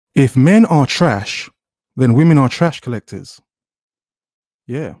If men are trash, then women are trash collectors.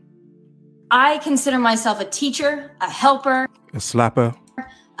 Yeah. I consider myself a teacher, a helper, a slapper,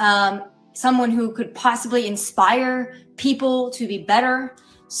 someone who could possibly inspire people to be better.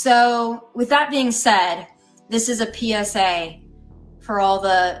 So with that being said, this is a PSA for all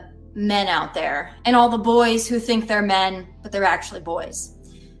the men out there and all the boys who think they're men, but they're actually boys.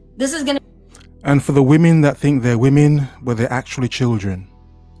 This is going to and for the women that think they're women, but they're actually children.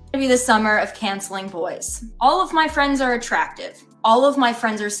 Be the summer of canceling boys. All of my friends are attractive. All of my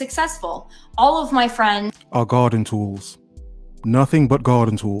friends are successful. All of my friends are garden tools. Nothing but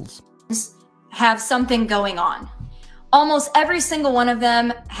garden tools. Have something going on. Almost every single one of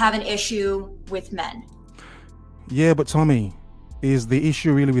them have an issue with men. Yeah, but Tommy, is the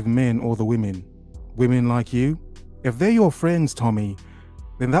issue really with men or the women? Women like you? If they're your friends, Tommy,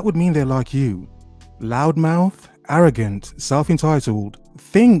 then that would mean they're like you. Loudmouth, arrogant, self-entitled,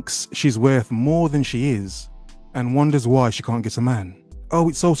 thinks she's worth more than she is, and wonders why she can't get a man. Oh,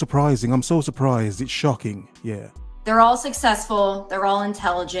 it's so surprising. I'm so surprised. It's shocking. Yeah. They're all successful. They're all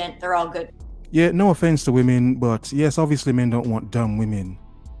intelligent. They're all good. Yeah, no offense to women, but yes, obviously men don't want dumb women.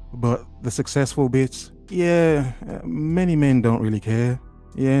 But the successful bits, yeah, many men don't really care.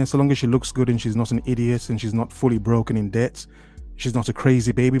 Yeah, so long as she looks good and she's not an idiot and she's not fully broken in debt, she's not a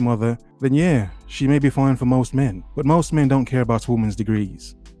crazy baby mother, then yeah, she may be fine for most men. But most men don't care about a woman's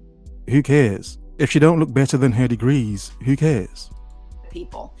degrees. Who cares? If she don't look better than her degrees, who cares?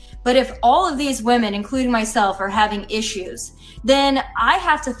 People. But if all of these women, including myself, are having issues, then I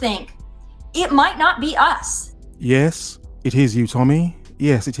have to think it might not be us. Yes, it is you, Tommy.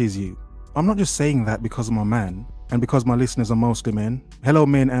 Yes, it is you. I'm not just saying that because I'm a man and because my listeners are mostly men. Hello,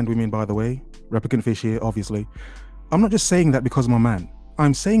 men and women, by the way. Replicant fish here, obviously. I'm not just saying that because I'm a man.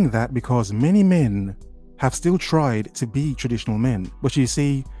 I'm saying that because many men have still tried to be traditional men. But you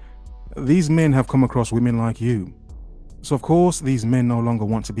see, these men have come across women like you. So of course, these men no longer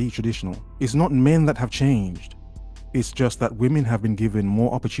want to be traditional. It's not men that have changed. It's just that women have been given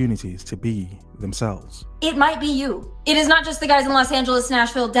more opportunities to be themselves. It might be you. It is not just the guys in Los Angeles,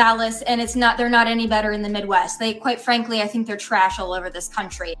 Nashville, Dallas, and they're not any better in the Midwest. They, quite frankly, I think they're trash all over this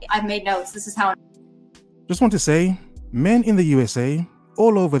country. I've made notes. This is how. Just want to say, men in the USA,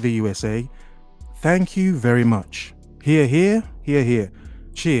 all over the USA, thank you very much. Hear, hear, hear, hear.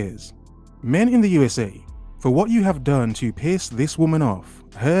 Cheers. Men in the USA, for what you have done to piss this woman off,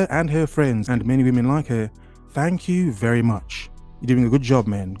 her and her friends and many women like her, thank you very much. You're doing a good job,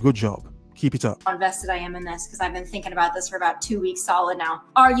 man. Good job. Keep it up. How invested I am in this because I've been thinking about this for about 2 weeks solid now.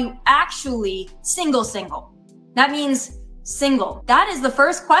 Are you actually single? That means single. That is the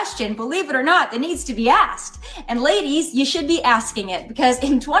first question, believe it or not, that needs to be asked. And ladies, you should be asking it because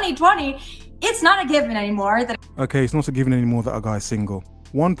in 2020, it's not a given anymore. Okay, it's not a given anymore that a guy's single.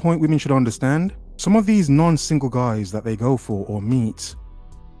 One point women should understand, some of these non-single guys that they go for or meet,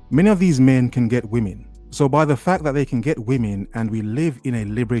 many of these men can get women. So by the fact that they can get women and we live in a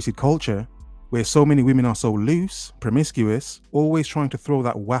liberated culture where so many women are so loose, promiscuous, always trying to throw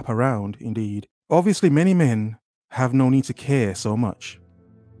that whap around, indeed, obviously many men have no need to care so much.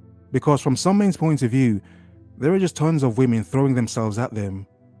 Because from some men's point of view, there are just tons of women throwing themselves at them.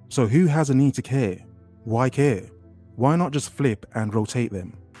 So who has a need to care? Why care? Why not just flip and rotate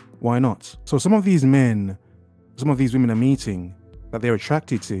them? Why not? So some of these men, some of these women are meeting that they're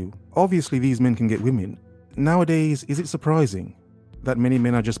attracted to. Obviously these men can get women. Nowadays, is it surprising that many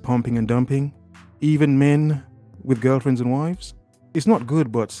men are just pumping and dumping? Even men with girlfriends and wives? It's not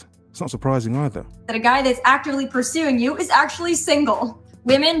good, but it's not surprising either. That a guy that's actively pursuing you is actually single.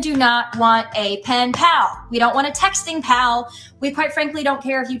 Women do not want a pen pal. We don't want a texting pal. We quite frankly don't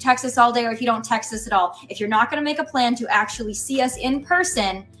care if you text us all day or if you don't text us at all. If you're not gonna make a plan to actually see us in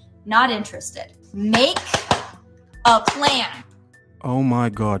person, not interested. Make a plan. Oh my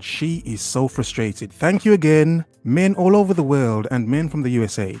God, she is so frustrated. Thank you again, men all over the world and men from the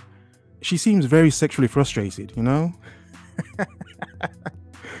USA. She seems very sexually frustrated, you know?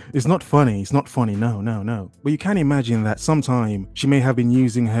 It's not funny, no. But you can imagine that sometime she may have been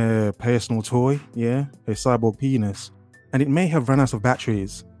using her personal toy, yeah, her cyborg penis, and it may have run out of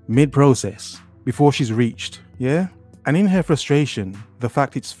batteries mid-process before she's reached, yeah? And in her frustration, the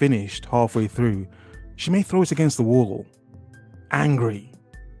fact it's finished halfway through, she may throw it against the wall, angry,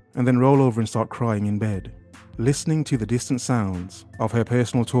 and then roll over and start crying in bed, listening to the distant sounds of her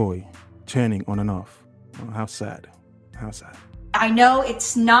personal toy turning on and off. Oh, how sad, how sad. I know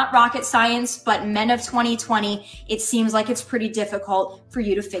it's not rocket science, but men of 2020, it seems like it's pretty difficult for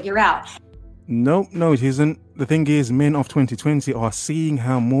you to figure out. No, it isn't. The thing is, men of 2020 are seeing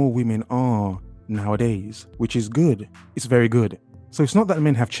how more women are nowadays, which is good. It's very good. So it's not that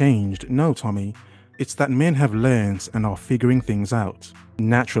men have changed. No, Tomi. It's that men have learned and are figuring things out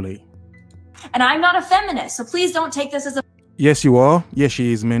naturally. And I'm not a feminist, so please don't take this as a... Yes, you are. Yes,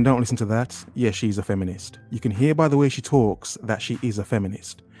 she is, men. Don't listen to that. Yes, she's a feminist. You can hear by the way she talks that she is a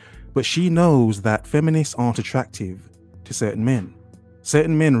feminist. But she knows that feminists aren't attractive to certain men.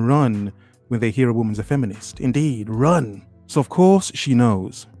 Certain men run when they hear a woman's a feminist. Indeed, run. So of course she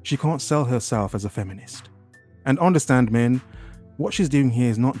knows she can't sell herself as a feminist. And understand, men, what she's doing here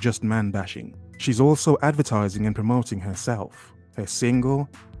is not just man bashing. She's also advertising and promoting herself. Her single,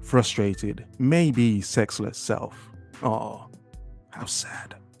 frustrated, maybe sexless self. Oh, how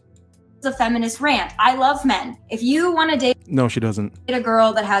sad. It's a feminist rant. I love men. If you want to date... No, she doesn't. A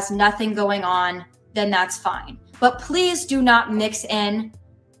girl that has nothing going on, then that's fine. But please do not mix in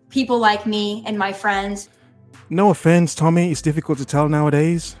people like me and my friends. No offense, Tomi, it's difficult to tell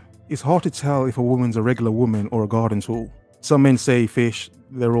nowadays. It's hard to tell if a woman's a regular woman or a garden tool. Some men say fish,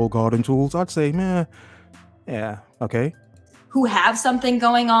 they're all garden tools. I'd say, meh, yeah, okay. Who have something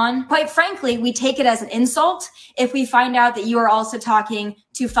going on. Quite frankly, we take it as an insult if we find out that you are also talking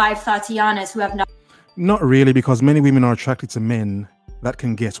to 5 Tatianas who have nothing. Not really, because many women are attracted to men that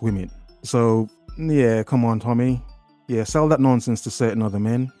can get women. So, yeah, come on, Tomi. Yeah, sell that nonsense to certain other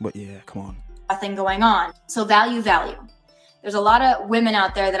men, but yeah, come on. Nothing going on. So value. There's a lot of women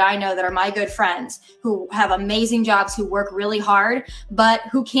out there that I know that are my good friends who have amazing jobs, who work really hard, but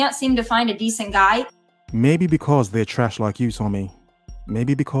who can't seem to find a decent guy. Maybe because they're trash like you, Tomi.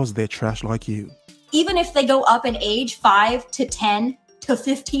 Maybe because they're trash like you. Even if they go up in age 5 to 10 to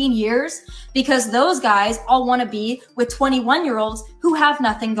 15 years, because those guys all want to be with 21-year-olds who have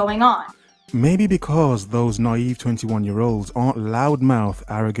nothing going on. Maybe because those naive 21-year-olds aren't loudmouth,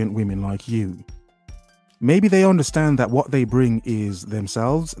 arrogant women like you. Maybe they understand that what they bring is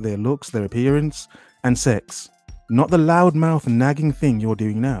themselves, their looks, their appearance, and sex. Not the loudmouth, nagging thing you're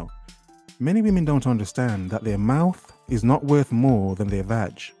doing now. Many women don't understand that their mouth is not worth more than their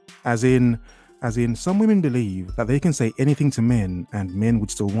vag. As in, some women believe that they can say anything to men and men would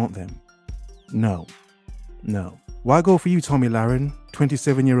still want them. No. Why go for you, Tomi Lahren,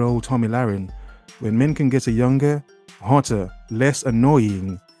 27-year-old Tomi Lahren, when men can get a younger, hotter, less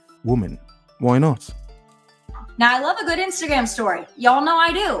annoying woman? Why not? Now, I love a good Instagram story. Y'all know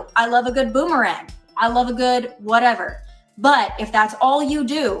I do. I love a good boomerang. I love a good whatever. But if that's all you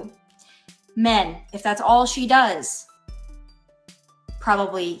do, men, if that's all she does,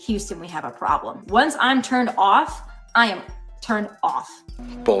 probably Houston, we have a problem. Once I'm turned off, I am turned off.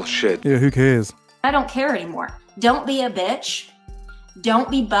 Bullshit. Yeah, who cares? I don't care anymore. Don't be a bitch. Don't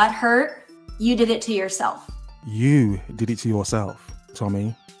be butthurt. You did it to yourself. You did it to yourself,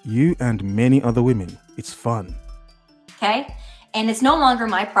 Tomi. You and many other women. It's fun. Okay? And it's no longer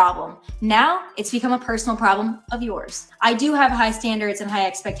my problem. Now it's become a personal problem of yours. I do have high standards and high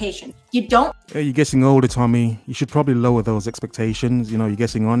expectations. You don't... Hey, you're getting older, Tomi. You should probably lower those expectations. You know, you're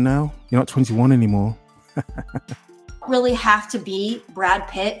getting on now. You're not 21 anymore. Really have to be Brad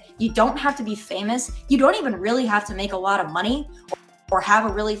Pitt. You don't have to be famous. You don't even really have to make a lot of money or have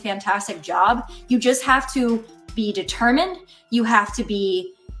a really fantastic job. You just have to be determined. You have to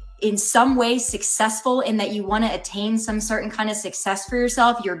be in some way successful in that you want to attain some certain kind of success for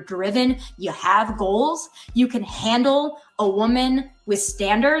yourself. You're driven. You have goals. You can handle a woman with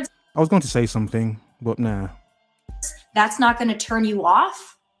standards. I was going to say something, but nah. That's not going to turn you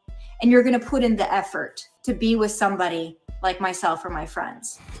off. And you're going to put in the effort to be with somebody like myself or my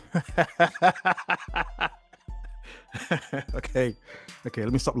friends. Okay,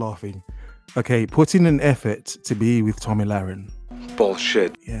 let me stop laughing. Okay, put in an effort to be with Tomi Lahren.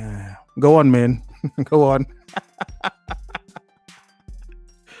 Bullshit. Yeah. Go on, man. Go on.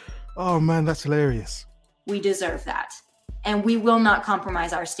 Oh, man, that's hilarious. We deserve that. And we will not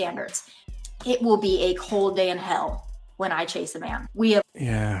compromise our standards. It will be a cold day in hell when I chase a man. We have...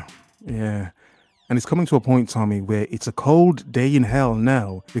 Yeah. And it's coming to a point, Tomi, where it's a cold day in hell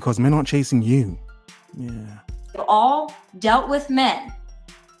now because men aren't chasing you. Yeah. We've all dealt with men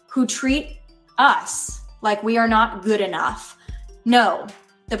who treat us like we are not good enough. No,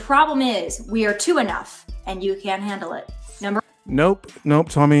 the problem is we are too enough and you can't handle it. Nope,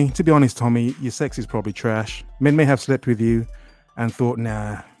 Tomi. To be honest, Tomi, your sex is probably trash. Men may have slept with you and thought,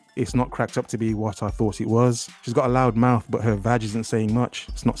 nah, it's not cracked up to be what I thought it was. She's got a loud mouth, but her vag isn't saying much.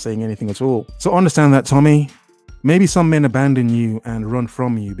 It's not saying anything at all. So understand that, Tomi. Maybe some men abandon you and run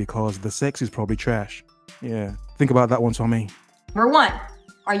from you because the sex is probably trash. Yeah, think about that one, Tomi. Number 1,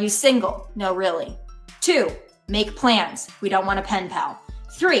 are you single? No, really. 2, make plans. We don't want a pen pal.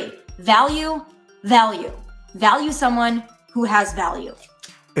 3, value. Value someone who has value.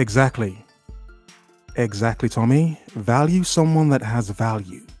 Exactly. Exactly, Tommy. Value someone that has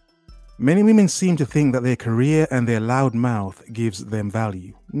value. Many women seem to think that their career and their loud mouth gives them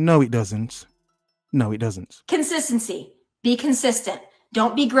value. No, it doesn't. No, it doesn't. Consistency. Be consistent.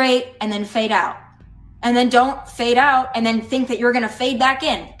 Don't be great and then fade out. And then don't fade out and then think that you're going to fade back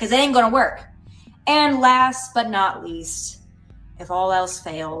in, because it ain't going to work. And last but not least, if all else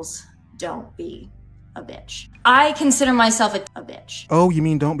fails, don't be a bitch. I consider myself a bitch. Oh, you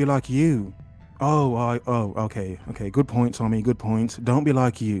mean don't be like you? Okay. Good point, Tommy. Good point. Don't be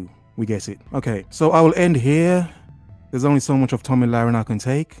like you. We get it. Okay, so I will end here. There's only so much of Tomi Lahren I can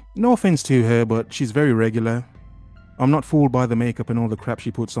take. No offense to her, but she's very regular. I'm not fooled by the makeup and all the crap she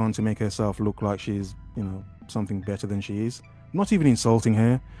puts on to make herself look like she's, something better than she is. I'm not even insulting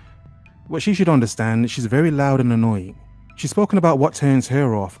her. What she should understand, she's very loud and annoying. She's spoken about what turns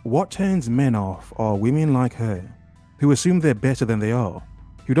her off. What turns men off are women like her, who assume they're better than they are,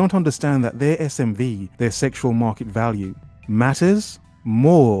 who don't understand that their SMV, their sexual market value, matters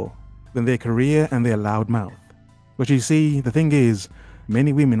more than their career and their loud mouth. But you see, the thing is,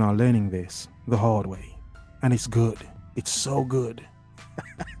 many women are learning this the hard way. And it's good. It's so good.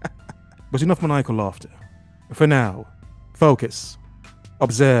 But enough maniacal laughter. For now, focus,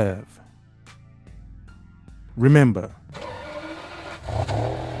 observe, remember.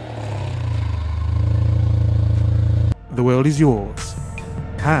 The world is yours.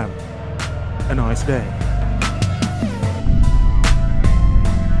 Have a nice day.